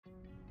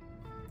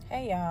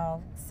Hey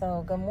y'all,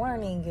 so good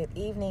morning, good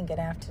evening, good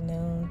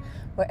afternoon,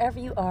 wherever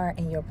you are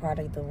in your part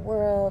of the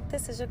world.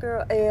 This is your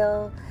girl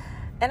Elle,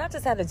 and I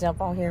just had to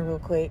jump on here real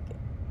quick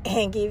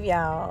and give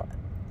y'all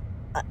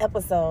an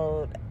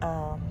episode.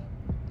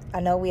 I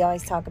know we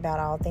always talk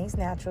about all things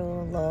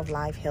natural, love,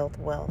 life, health,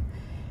 wealth,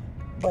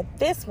 but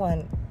this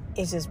one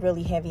is just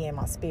really heavy in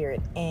my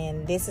spirit,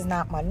 and this is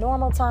not my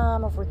normal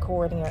time of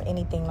recording or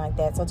anything like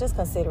that, so just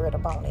consider it a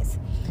bonus.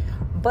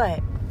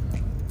 But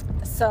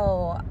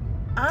so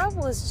I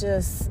was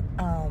just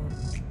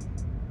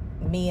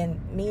me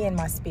and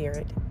my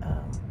spirit,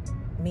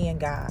 me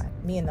and God,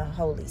 me and the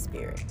Holy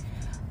Spirit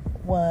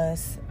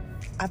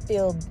I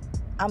feel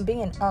I'm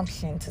being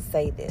unctioned to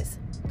say this.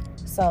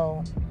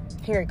 So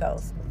here it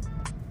goes.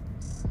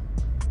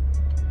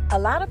 A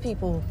lot of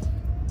people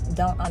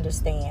don't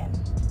understand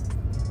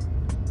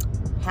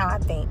how I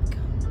think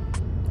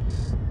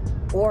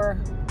or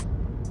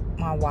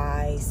my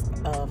whys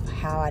of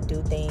how I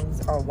do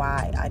things or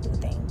why I do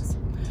things.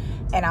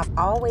 And I've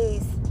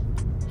always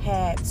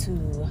had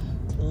to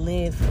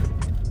live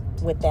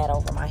with that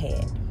over my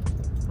head.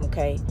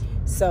 Okay?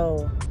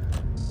 So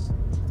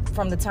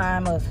from the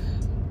time of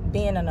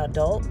being an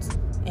adult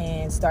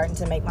and starting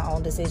to make my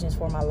own decisions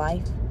for my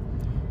life,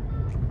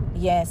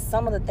 yes,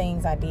 some of the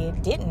things I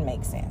did didn't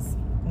make sense.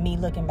 Me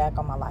looking back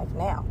on my life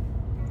now.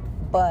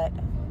 But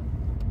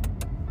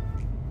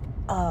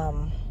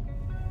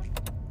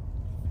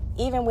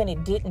even when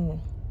it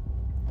didn't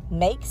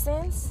make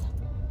sense,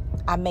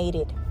 I made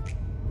it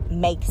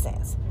make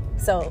sense.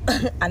 So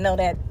I know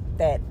that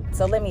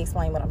so let me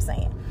explain what I'm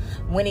saying.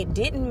 When it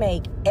didn't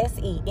make sense,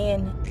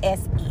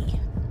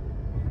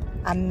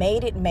 I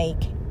made it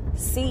make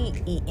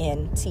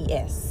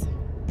cents.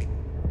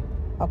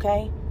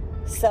 Okay?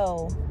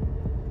 So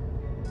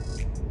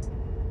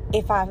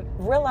if I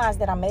realized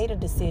that I made a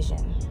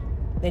decision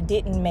that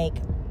didn't make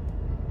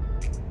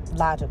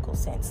logical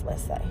sense,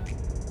 let's say,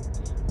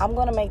 I'm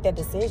going to make that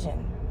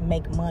decision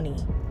make money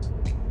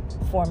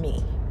for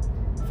me,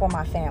 for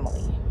my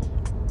family.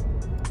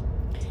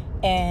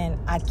 And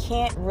I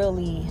can't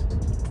really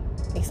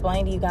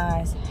explain to you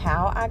guys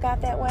how I got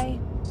that way.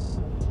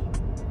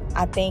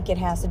 I think it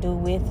has to do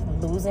with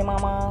losing my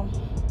mom,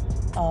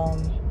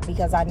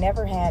 because I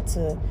never had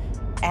to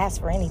ask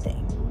for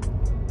anything.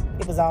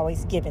 It was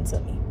always given to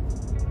me.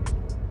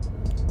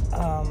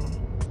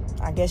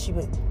 I guess you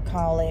would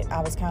call it,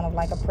 I was kind of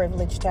like a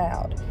privileged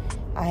child.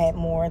 I had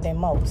more than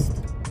most.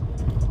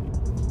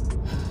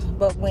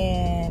 But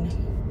when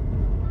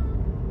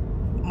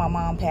my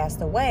mom passed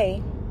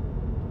away,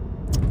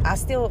 my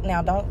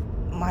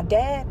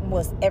dad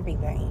was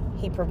everything.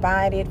 He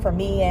provided for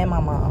me and my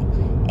mom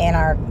and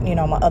our,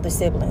 my other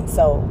siblings.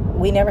 So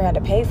we never had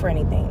to pay for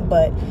anything.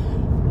 But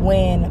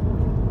when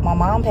my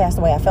mom passed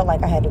away, I felt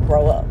like I had to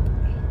grow up.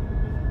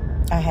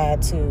 I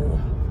had to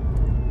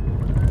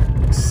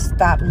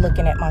stop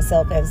looking at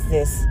myself as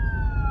this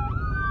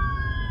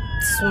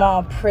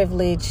small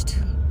privileged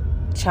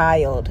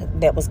child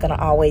that was going to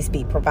always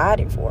be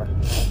provided for.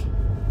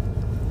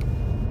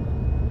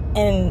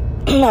 And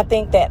I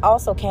think that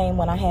also came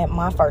when I had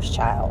my first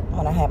child,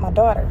 when I had my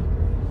daughter.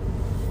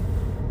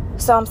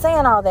 So I'm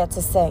saying all that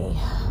to say,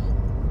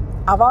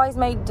 I've always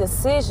made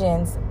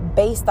decisions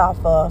based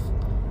off of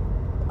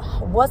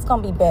what's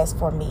going to be best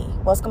for me,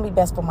 what's going to be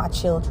best for my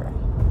children,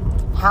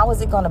 how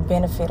is it going to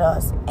benefit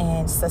us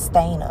and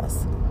sustain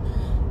us.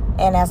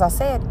 And as I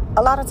said,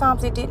 a lot of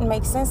times it didn't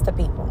make sense to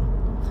people.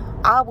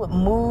 I would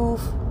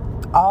move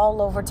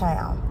all over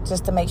town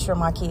just to make sure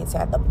my kids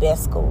had the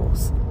best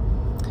schools.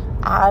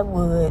 I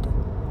would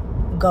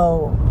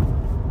go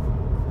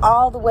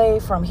all the way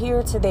from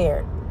here to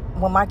there.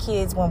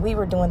 When we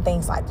were doing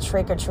things like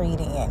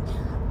trick-or-treating and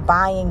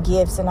buying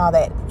gifts and all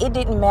that, it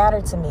didn't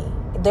matter to me.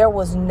 There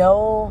was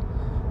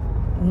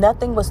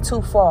nothing was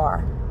too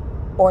far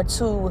or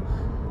too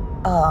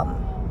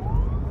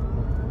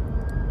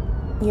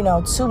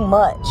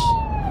much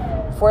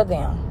for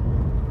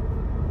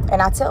them.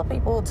 And I tell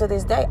people to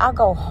this day, I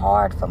go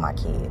hard for my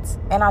kids,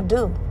 and I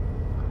do.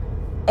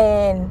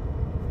 And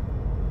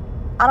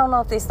I don't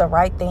know if it's the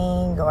right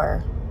thing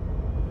or,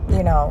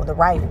 the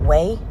right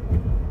way,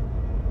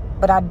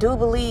 but I do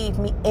believe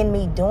in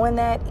me doing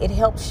that, it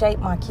helped shape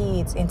my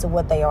kids into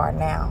what they are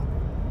now.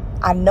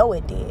 I know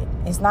it did.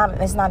 It's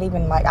not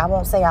even like, I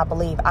won't say I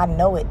believe, I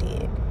know it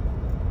did.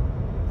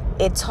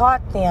 It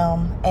taught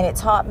them and it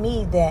taught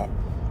me that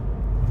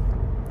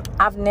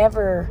I've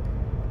never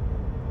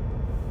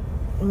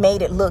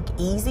made it look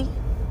easy.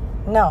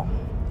 No,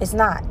 it's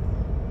not.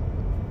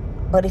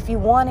 But if you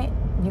want it,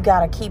 you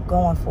got to keep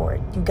going for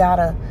it. You got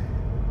to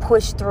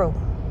push through.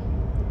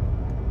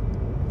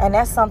 And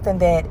that's something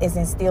that is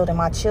instilled in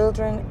my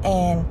children,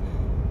 and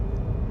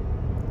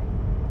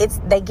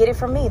they get it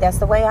from me. That's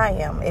the way I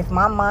am. If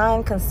my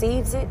mind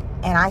conceives it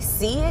and I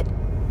see it,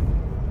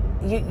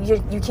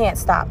 you can't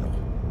stop me.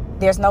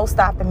 There's no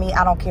stopping me.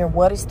 I don't care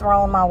what is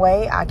thrown my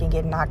way. I can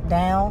get knocked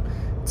down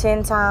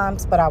 10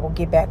 times, but I will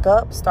get back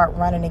up, start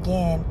running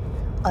again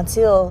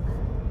until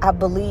I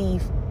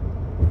believe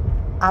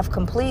I've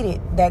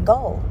completed that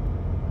goal.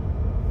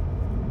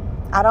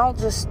 I don't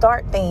just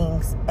start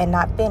things and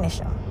not finish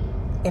them.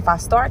 If I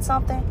start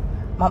something,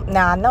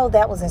 now I know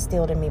that was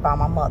instilled in me by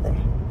my mother.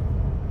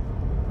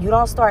 You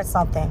don't start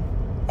something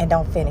and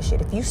don't finish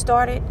it. If you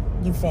start it,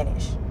 you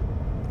finish.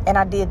 And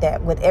I did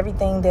that with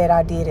everything that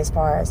I did, as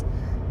far as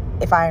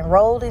if I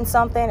enrolled in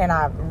something and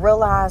I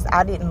realized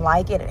I didn't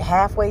like it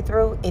halfway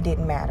through, it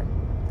didn't matter.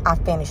 I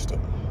finished it.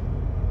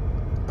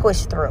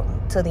 Pushed through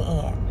to the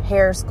end.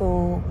 Hair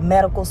school,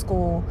 medical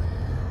school,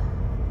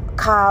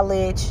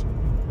 college,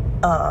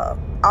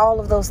 all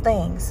of those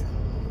things.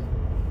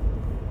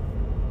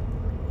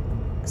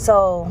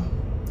 So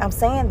I'm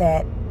saying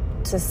that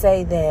to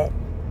say that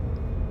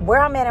where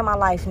I'm at in my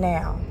life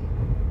now,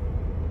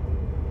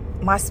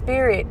 my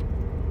spirit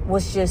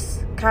was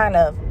just kind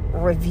of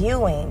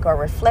reviewing or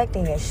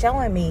reflecting and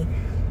showing me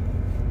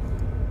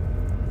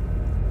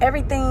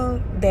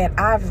everything that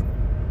I've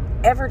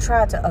ever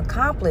tried to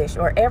accomplish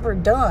or ever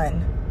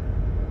done.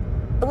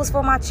 It was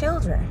for my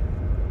children.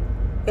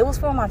 It was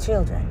for my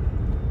children.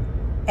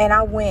 And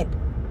I went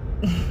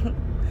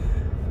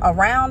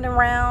around and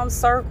round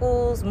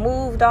circles,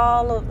 moved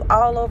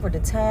all over the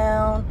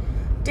town,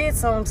 did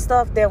some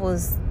stuff that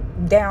was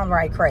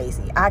downright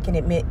crazy. I can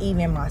admit,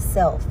 even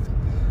myself.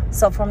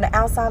 So from the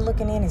outside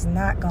looking in, it's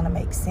not going to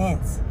make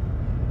sense.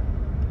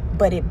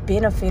 But it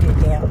benefited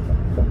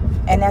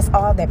them. And that's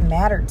all that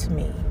mattered to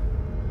me.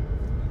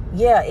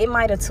 Yeah, it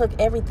might have took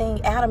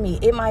everything out of me.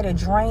 It might have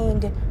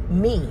drained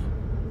me.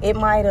 It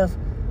might have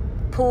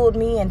pulled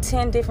me in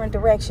 10 different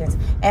directions.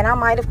 And I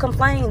might have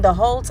complained the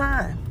whole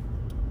time.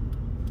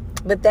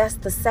 But that's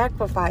the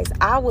sacrifice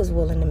I was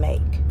willing to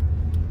make.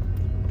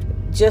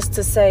 Just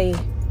to say,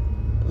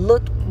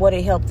 look what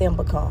it helped them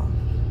become.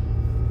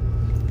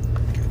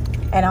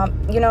 And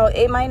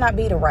it might not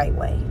be the right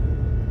way.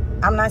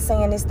 I'm not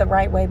saying it's the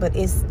right way, but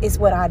it's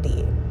what I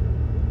did.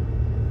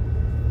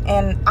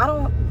 And I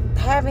don't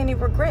have any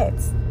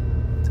regrets.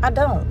 I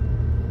don't.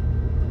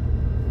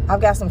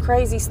 I've got some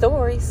crazy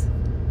stories.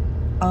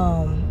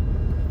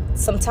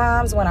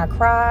 Sometimes when I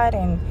cried,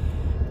 and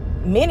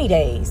many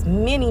days,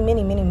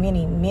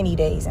 many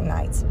days and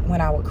nights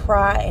when I would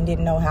cry and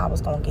didn't know how I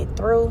was going to get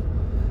through,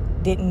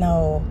 didn't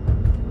know,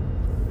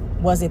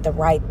 was it the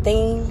right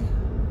thing?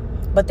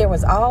 But there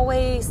was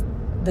always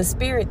the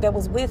spirit that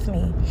was with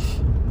me.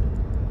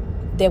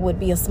 There would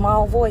be a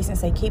small voice and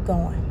say, keep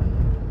going.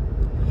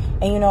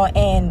 And,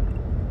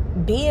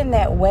 and being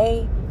that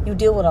way, you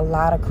deal with a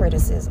lot of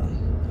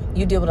criticism.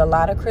 You deal with a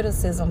lot of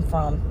criticism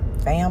from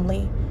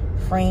family,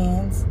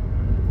 friends,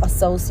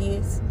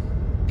 associates,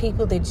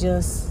 people that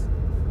just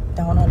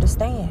don't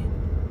understand.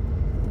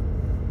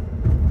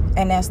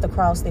 And that's the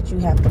cross that you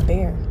have to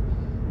bear.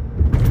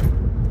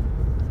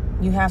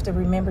 You have to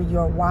remember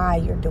your why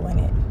you're doing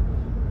it.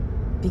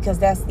 Because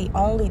that's the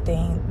only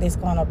thing that's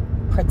going to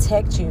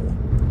protect you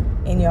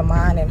in your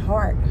mind and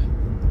heart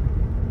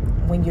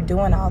when you're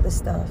doing all this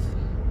stuff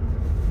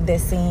that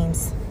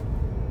seems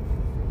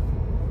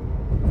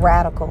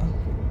radical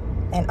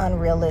and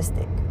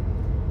unrealistic.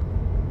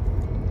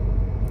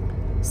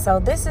 So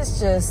this is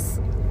just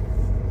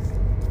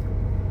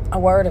a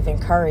word of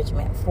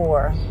encouragement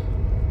for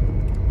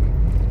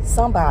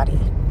somebody,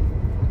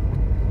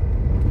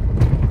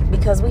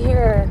 because we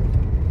hear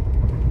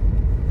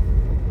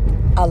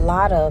a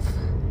lot of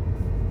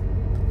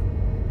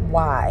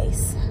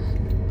whys.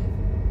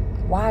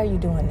 Why are you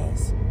doing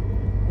this?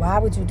 Why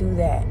would you do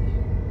that?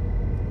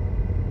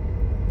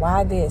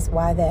 Why this?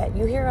 Why that?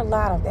 You hear a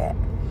lot of that.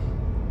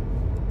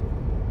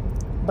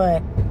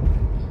 But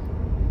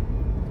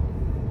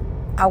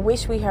I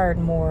wish we heard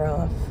more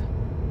of,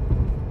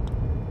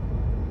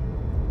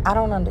 I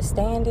don't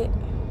understand it,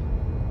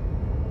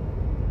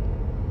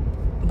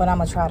 but I'm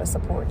going to try to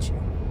support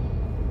you.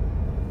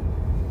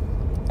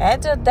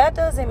 That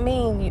doesn't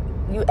mean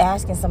you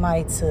asking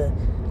somebody to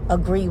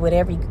agree with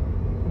every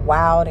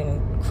wild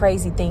and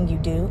crazy thing you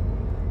do.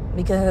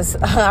 Because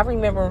I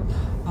remember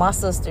my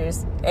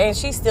sisters, and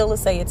she still will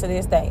say it to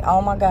this day, oh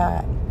my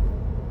God,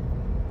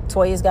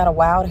 Toya's got a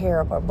wild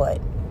hair up her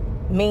butt.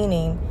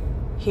 Meaning,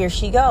 here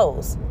she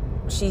goes.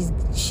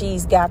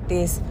 She's got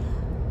this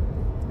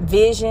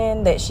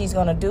vision that she's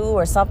going to do,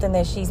 or something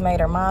that she's made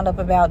her mind up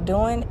about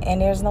doing, and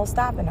there's no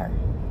stopping her.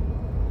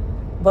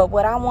 But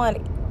what I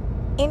want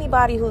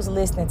anybody who's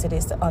listening to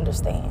this to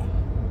understand,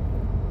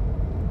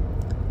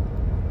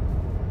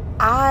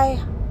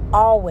 I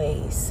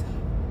always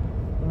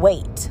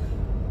wait,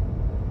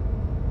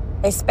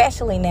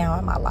 especially now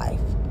in my life,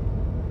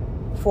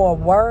 for a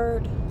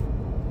word,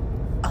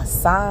 a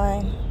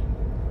sign,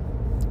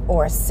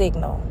 or a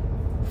signal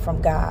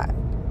from God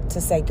to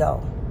say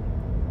go.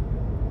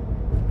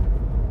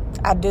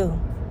 I do.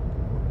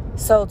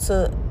 So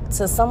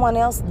to someone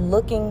else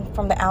looking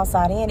from the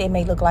outside in, it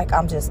may look like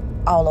I'm just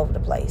all over the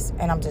place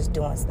and I'm just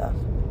doing stuff.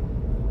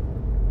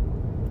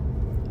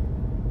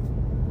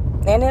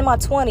 And in my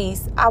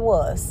 20s, I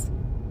was,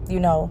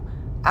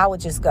 I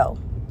would just go.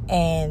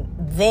 And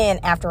then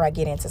after I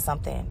get into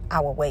something, I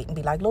would wait and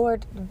be like,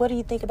 Lord, what do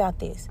you think about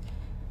this?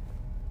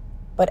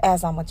 But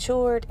as I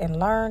matured and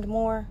learned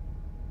more,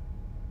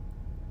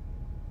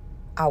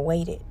 I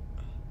waited.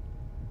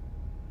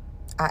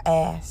 I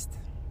asked,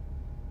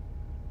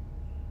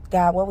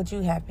 God, what would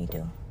you have me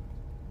do?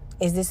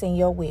 Is this in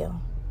your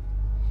will?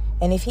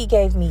 And if he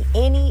gave me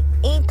any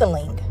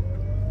inkling,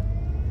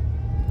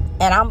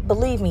 and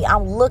believe me,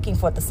 I'm looking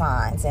for the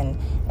signs and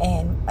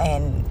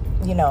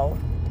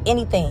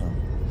anything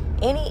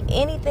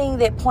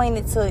that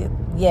pointed to,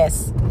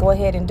 yes, go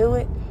ahead and do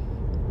it,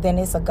 then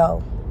it's a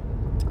go.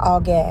 All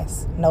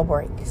gas, no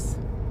brakes.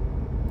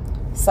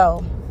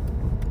 So,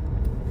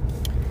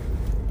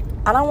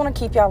 I don't want to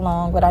keep y'all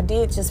long, but I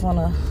did just want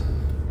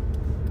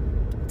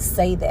to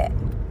say that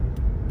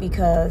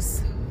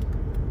because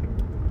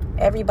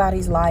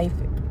everybody's life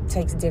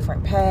takes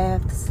different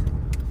paths.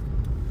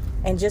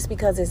 And just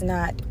because it's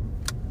not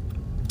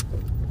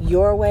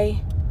your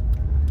way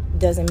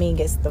doesn't mean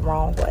it's the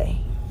wrong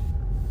way.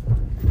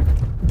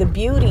 The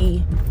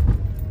beauty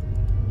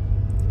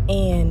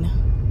in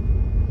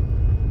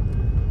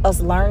us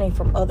learning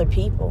from other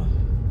people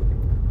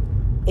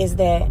is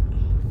that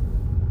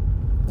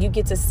you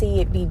get to see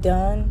it be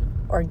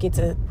done or get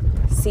to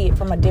see it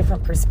from a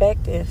different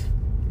perspective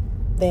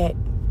that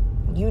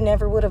you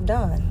never would have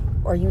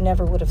done or you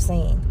never would have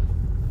seen.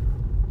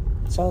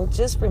 So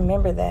just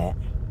remember that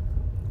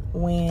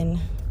when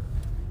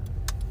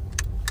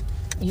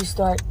you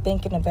start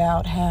thinking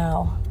about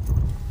how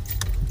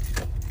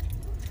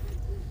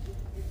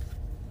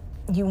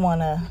you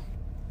want to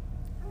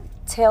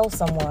tell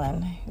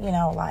someone,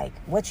 like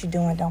what you're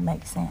doing don't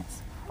make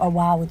sense, or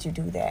why would you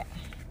do that?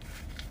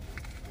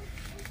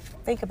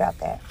 Think about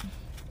that,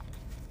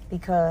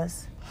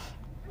 because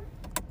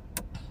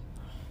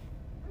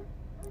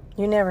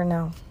you never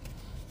know.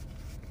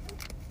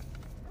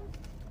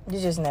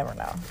 You just never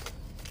know.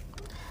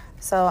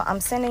 So I'm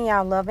sending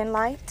y'all love and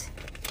light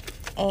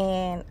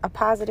and a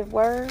positive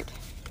word.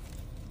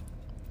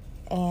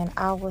 And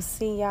I will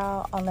see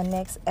y'all on the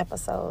next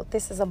episode.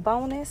 This is a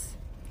bonus.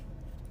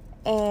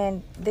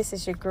 And this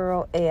is your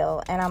girl,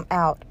 Elle. And I'm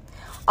out.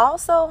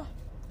 Also,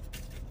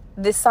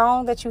 this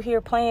song that you hear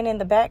playing in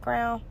the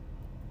background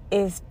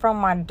is from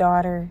my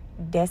daughter,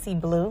 Desi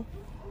Blue.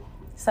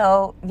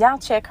 So y'all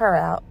check her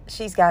out.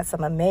 She's got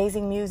some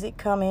amazing music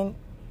coming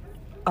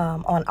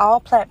on all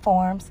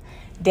platforms.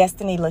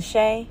 Destiny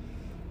Lachey.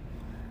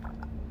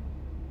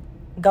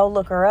 Go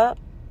look her up.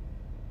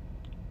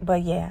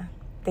 But yeah,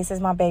 this is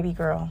my baby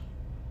girl.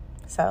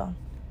 So,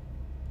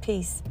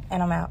 peace,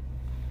 and I'm out.